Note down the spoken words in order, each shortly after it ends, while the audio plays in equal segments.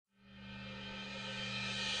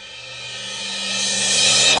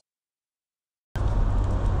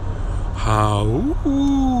I'd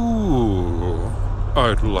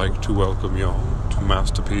like to welcome y'all to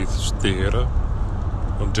Masterpiece Theater,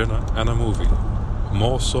 dinner and a movie.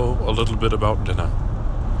 More so, a little bit about dinner.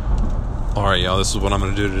 Alright, y'all, this is what I'm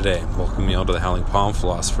going to do today. Welcome y'all to the Howling Palm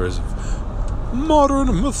Philosophers of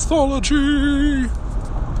Modern Mythology.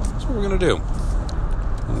 That's what we're going to do.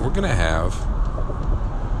 We're going to have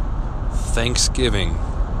Thanksgiving,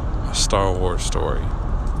 a Star Wars story.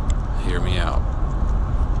 Hear me out.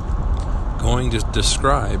 Going to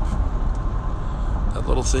describe that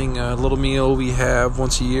little thing, a little meal we have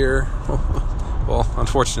once a year. Well,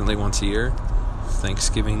 unfortunately once a year.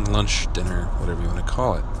 Thanksgiving lunch, dinner, whatever you want to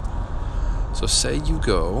call it. So say you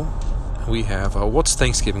go, we have, what's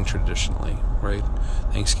Thanksgiving traditionally, right?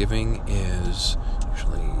 Thanksgiving is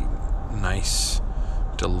usually nice,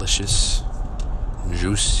 delicious,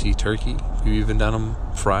 juicy turkey. We've even done them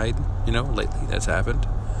fried, lately that's happened.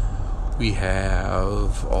 We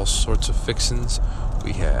have all sorts of fixins.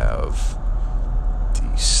 We have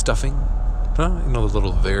the stuffing, the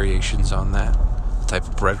little variations on that. The type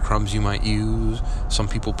of breadcrumbs you might use. Some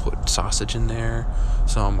people put sausage in there.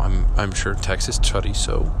 Some, I'm sure, Texas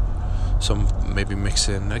chorizo. Some maybe mix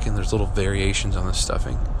in. Again, there's little variations on the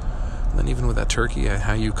stuffing. And then even with that turkey,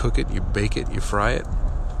 how you cook it, you bake it, you fry it,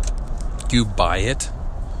 you buy it.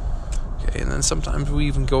 Okay, and then sometimes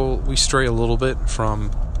we stray a little bit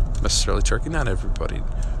from necessarily turkey. Not everybody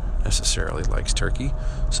necessarily likes turkey.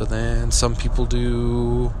 So then some people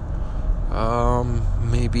do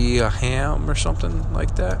maybe a ham or something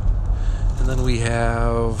like that. And then we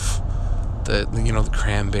have the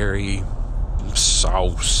cranberry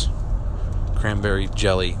sauce, cranberry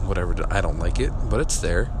jelly, whatever. I don't like it, but it's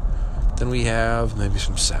there. Then we have maybe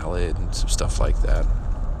some salad and some stuff like that.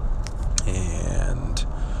 And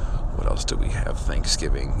what else do we have?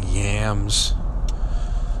 Thanksgiving yams,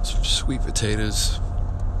 some sweet potatoes.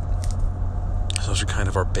 Those are kind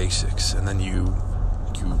of our basics. And then you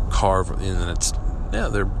carve, and then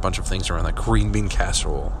there are a bunch of things around that. Green bean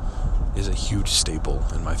casserole is a huge staple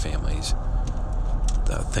in my family's.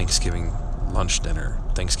 The Thanksgiving lunch, dinner,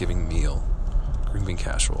 Thanksgiving meal, green bean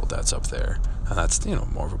casserole, that's up there. And that's,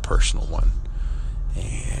 more of a personal one.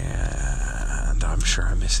 And I'm sure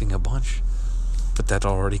I'm missing a bunch. But that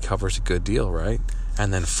already covers a good deal, right?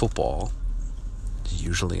 And then football,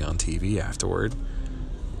 usually on TV afterward.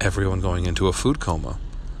 Everyone going into a food coma.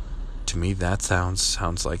 To me, that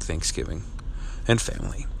sounds like Thanksgiving and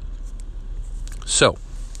family. So,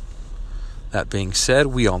 that being said,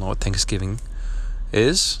 we all know what Thanksgiving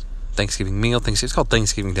is. Thanksgiving meal, it's called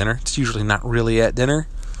Thanksgiving dinner. It's usually not really at dinner.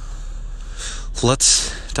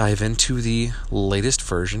 Let's dive into the latest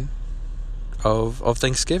version of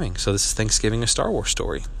Thanksgiving. So this is Thanksgiving, a Star Wars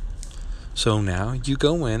story. So now you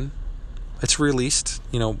go in, it's released,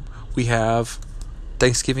 we have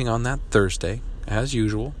Thanksgiving on that Thursday, as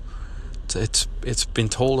usual. It's been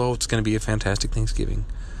told, it's going to be a fantastic Thanksgiving.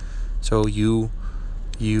 So you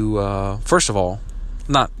first of all,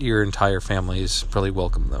 not your entire family is really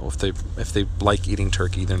welcome though. If they like eating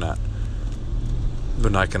turkey, they're not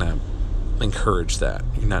going to encourage that.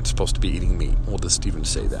 You're not supposed to be eating meat. We'll just even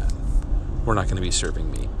say that. We're not going to be serving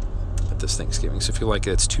meat at this Thanksgiving. So if you like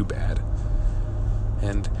it, it's too bad.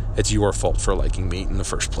 And it's your fault for liking meat in the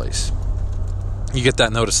first place. You get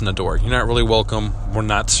that notice in the door. You're not really welcome. We're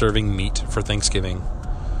not serving meat for Thanksgiving.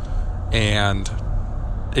 And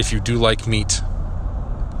if you do like meat,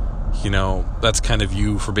 that's kind of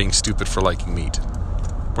you for being stupid for liking meat.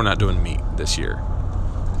 We're not doing meat this year.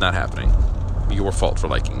 Not happening. Your fault for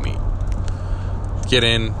liking meat. Get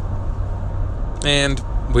in, and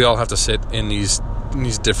we all have to sit in these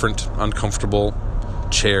different uncomfortable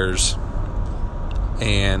chairs,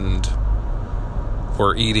 and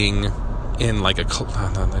we're eating in like a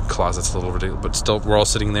closet's a little ridiculous, but still we're all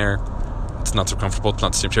sitting there. It's not so comfortable. It's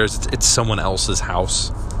not the same chairs. It's someone else's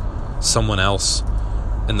house. Someone else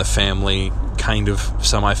in the family, kind of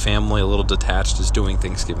semi-family, a little detached, is doing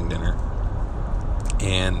Thanksgiving dinner,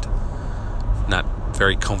 and not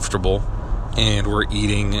very comfortable. And we're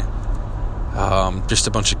eating just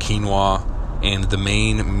a bunch of quinoa, and the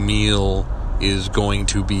main meal is going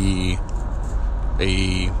to be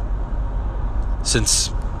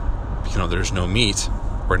since there's no meat,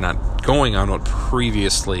 we're not going on what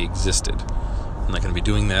previously existed. I'm not going to be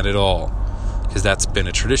doing that at all, because that's been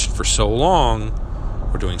a tradition for so long.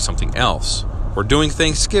 We're doing something else. We're doing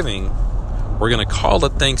Thanksgiving. We're going to call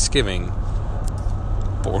it Thanksgiving,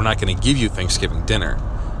 but we're not going to give you Thanksgiving dinner.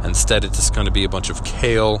 Instead, it's just going to be a bunch of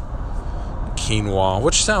kale, quinoa,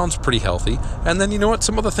 which sounds pretty healthy. And then,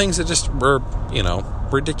 some other things that just were,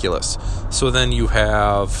 ridiculous. So then you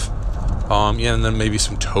have, and then maybe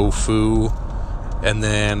some tofu, and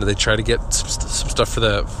then they try to get some stuff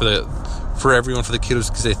for everyone, for the kiddos,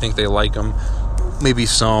 because they think they like them. Maybe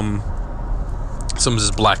some of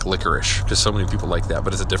this black licorice, because so many people like that,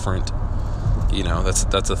 but it's a different,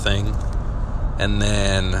 that's a thing. And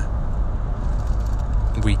then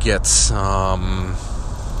we get some.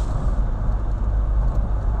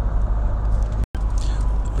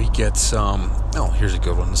 Oh, here's a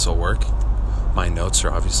good one. This will work. My notes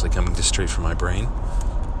are obviously coming just straight from my brain.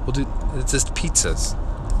 It's just pizzas,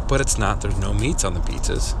 but it's not. There's no meats on the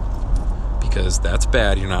pizzas, because that's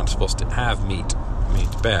bad. You're not supposed to have meat.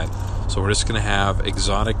 Meat's bad. So we're just going to have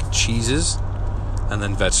exotic cheeses and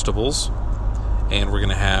then vegetables. And we're going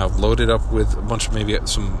to have loaded up with a bunch of maybe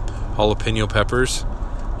some jalapeno peppers.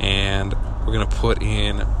 And we're going to put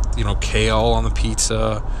in, kale on the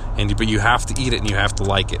pizza. But you have to eat it and you have to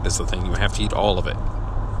like it. That's the thing. You have to eat all of it.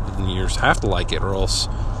 And you just have to like it, or else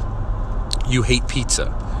you hate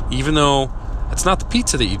pizza. Even though it's not the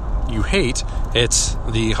pizza that you hate, it's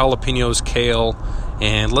the jalapenos, kale,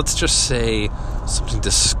 and let's just say something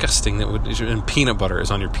disgusting and peanut butter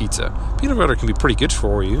is on your pizza. Peanut butter can be pretty good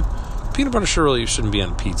for you. Peanut butter surely shouldn't be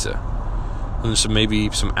on pizza. And there's maybe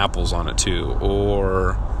some apples on it too,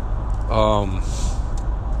 or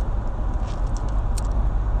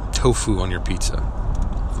tofu on your pizza.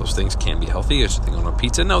 Those things can be healthy. Is they on a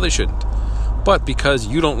pizza? No, they shouldn't. But because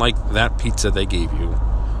you don't like that pizza they gave you,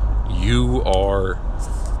 you are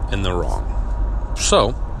in the wrong.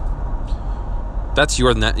 So that's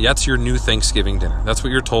your new Thanksgiving dinner. That's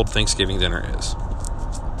what you're told Thanksgiving dinner is.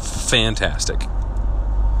 Fantastic.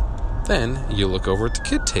 Then you look over at the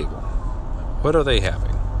kid table. What are they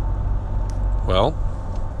having? Well,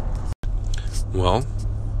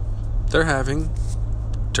 they're having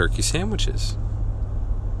turkey sandwiches.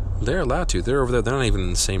 They're allowed to. They're over there. They're not even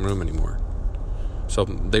in the same room anymore. So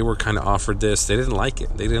they were kind of offered this. They didn't like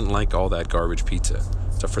it. They didn't like all that garbage pizza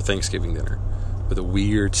stuff for Thanksgiving dinner, with a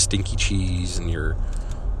weird stinky cheese and your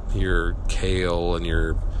kale and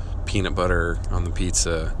your peanut butter on the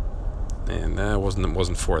pizza, and that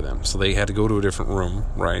wasn't for them. So they had to go to a different room.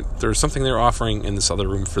 Right? There was something they were offering in this other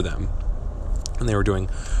room for them, and they were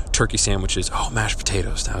doing turkey sandwiches. Oh, mashed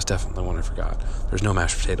potatoes. That was definitely one I forgot. There's no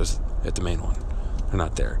mashed potatoes at the main one. They're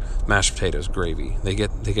not there. Mashed potatoes, gravy. They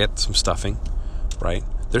get some stuffing, right?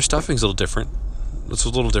 Their stuffing's a little different. It's a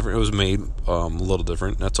little different. It was made a little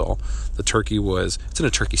different. That's all. The turkey it's in a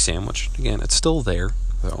turkey sandwich. Again, it's still there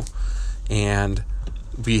though. And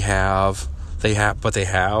they have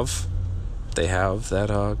that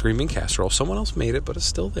green bean casserole. Someone else made it, but it's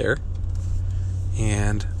still there.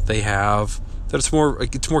 And they have that. It's more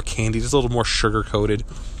candied. It's a little more sugar coated.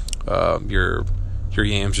 Your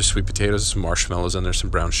yams, your sweet potatoes, some marshmallows in there, some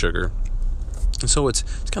brown sugar. And so it's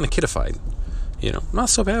kind of kiddified. Not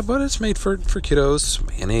so bad, but it's made for kiddos. Some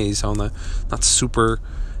mayonnaise on not super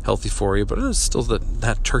healthy for you, but it's still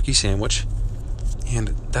that turkey sandwich. And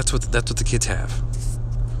that's what the kids have.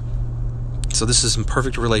 So this is in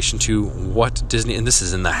perfect relation to what Disney, and this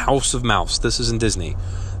is in the House of Mouse. This is in Disney.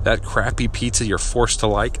 That crappy pizza you're forced to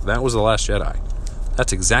like, that was The Last Jedi.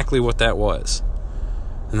 That's exactly what that was.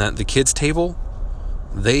 And that the kids' table,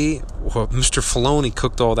 Mr. Filoni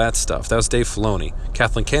cooked all that stuff. That was Dave Filoni.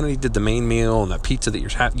 Kathleen Kennedy did the main meal, and that pizza that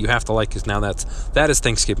you have to like that is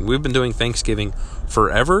Thanksgiving. We've been doing Thanksgiving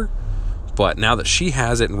forever, but now that she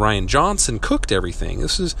has it and Rian Johnson cooked everything,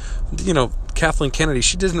 this is, Kathleen Kennedy,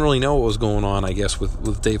 she didn't really know what was going on, I guess,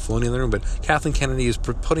 with Dave Filoni in the room, but Kathleen Kennedy is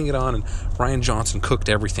putting it on, and Rian Johnson cooked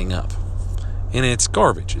everything up. And it's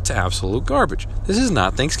garbage. It's absolute garbage. This is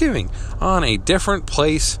not Thanksgiving. On a different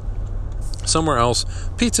place, somewhere else,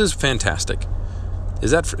 pizza's fantastic.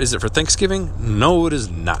 Is it for Thanksgiving? No, it is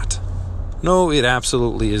not. No, it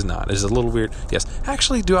absolutely is not. It's a little weird. Yes,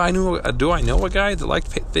 actually, do I know a guy that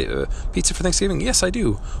liked pizza for Thanksgiving? Yes, I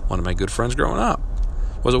do. One of my good friends growing up.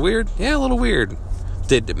 Was it weird? Yeah, a little weird.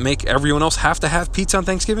 Did it make everyone else have to have pizza on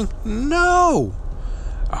Thanksgiving? No,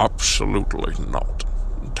 absolutely not.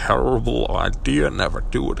 Terrible idea. Never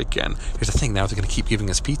do it again. Here's the thing. Now they're going to keep giving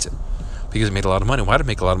us pizza because it made a lot of money. Why did it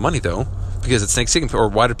make a lot of money though? Because it's Thanksgiving. Or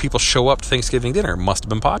why did people show up to Thanksgiving dinner? It must have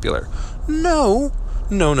been popular. No.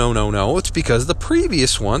 It's because the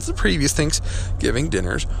previous Thanksgiving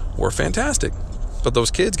dinners were fantastic. But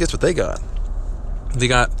those kids, guess what they got? They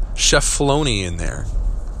got Chef Filoni in there.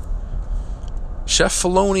 Chef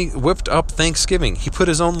Filoni whipped up Thanksgiving. He put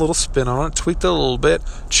his own little spin on it, tweaked it a little bit,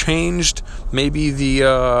 changed maybe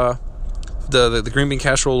the green bean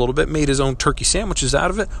casserole a little bit, made his own turkey sandwiches out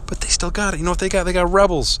of it, but they still got it. You know what they got? They got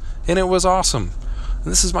Rebels, and it was awesome.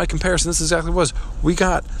 And this is my comparison. This is exactly what it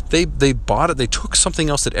was. They bought it. They took something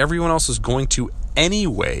else that everyone else is going to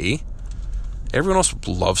anyway, Everyone else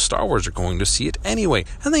loves Star Wars. They're going to see it anyway.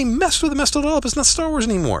 And they messed it up. It's not Star Wars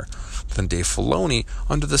anymore. But then Dave Filoni,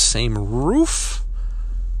 under the same roof,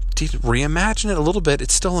 did reimagine it a little bit.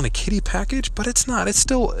 It's still in a kiddie package, but it's not. It's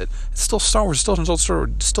still Star Wars.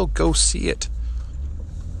 Still go see it.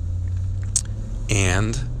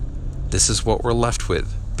 And this is what we're left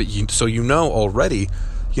with. But so you know already,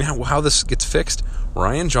 you know how this gets fixed.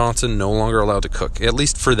 Rian Johnson no longer allowed to cook, at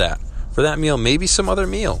least for that meal. Maybe some other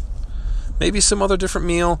meal. Maybe some other different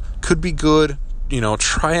meal could be good.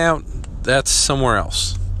 Try out that somewhere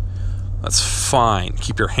else. That's fine.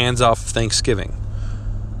 Keep your hands off of Thanksgiving.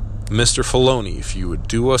 Mr. Filoni, if you would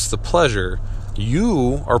do us the pleasure,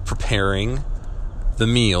 you are preparing the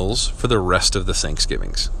meals for the rest of the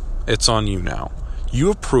Thanksgivings. It's on you now. You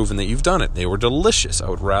have proven that you've done it. They were delicious. I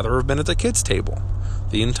would rather have been at the kids' table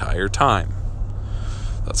the entire time.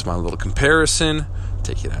 That's my little comparison.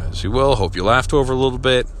 Take it as you will. Hope you laughed over a little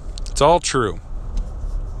bit. It's all true.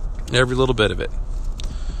 Every little bit of it.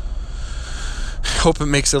 Hope it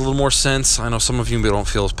makes a little more sense. I know some of you don't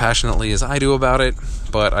feel as passionately as I do about it,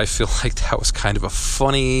 but I feel like that was kind of a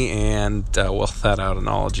funny and well-thought-out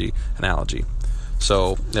analogy.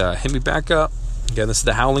 So, hit me back up. Again, this is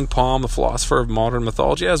the Howling Palm, the philosopher of modern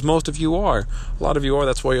mythology, as most of you are. A lot of you are.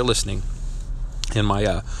 That's why you're listening. In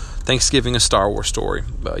my Thanksgiving, a Star Wars story.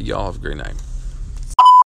 Y'all have a great night.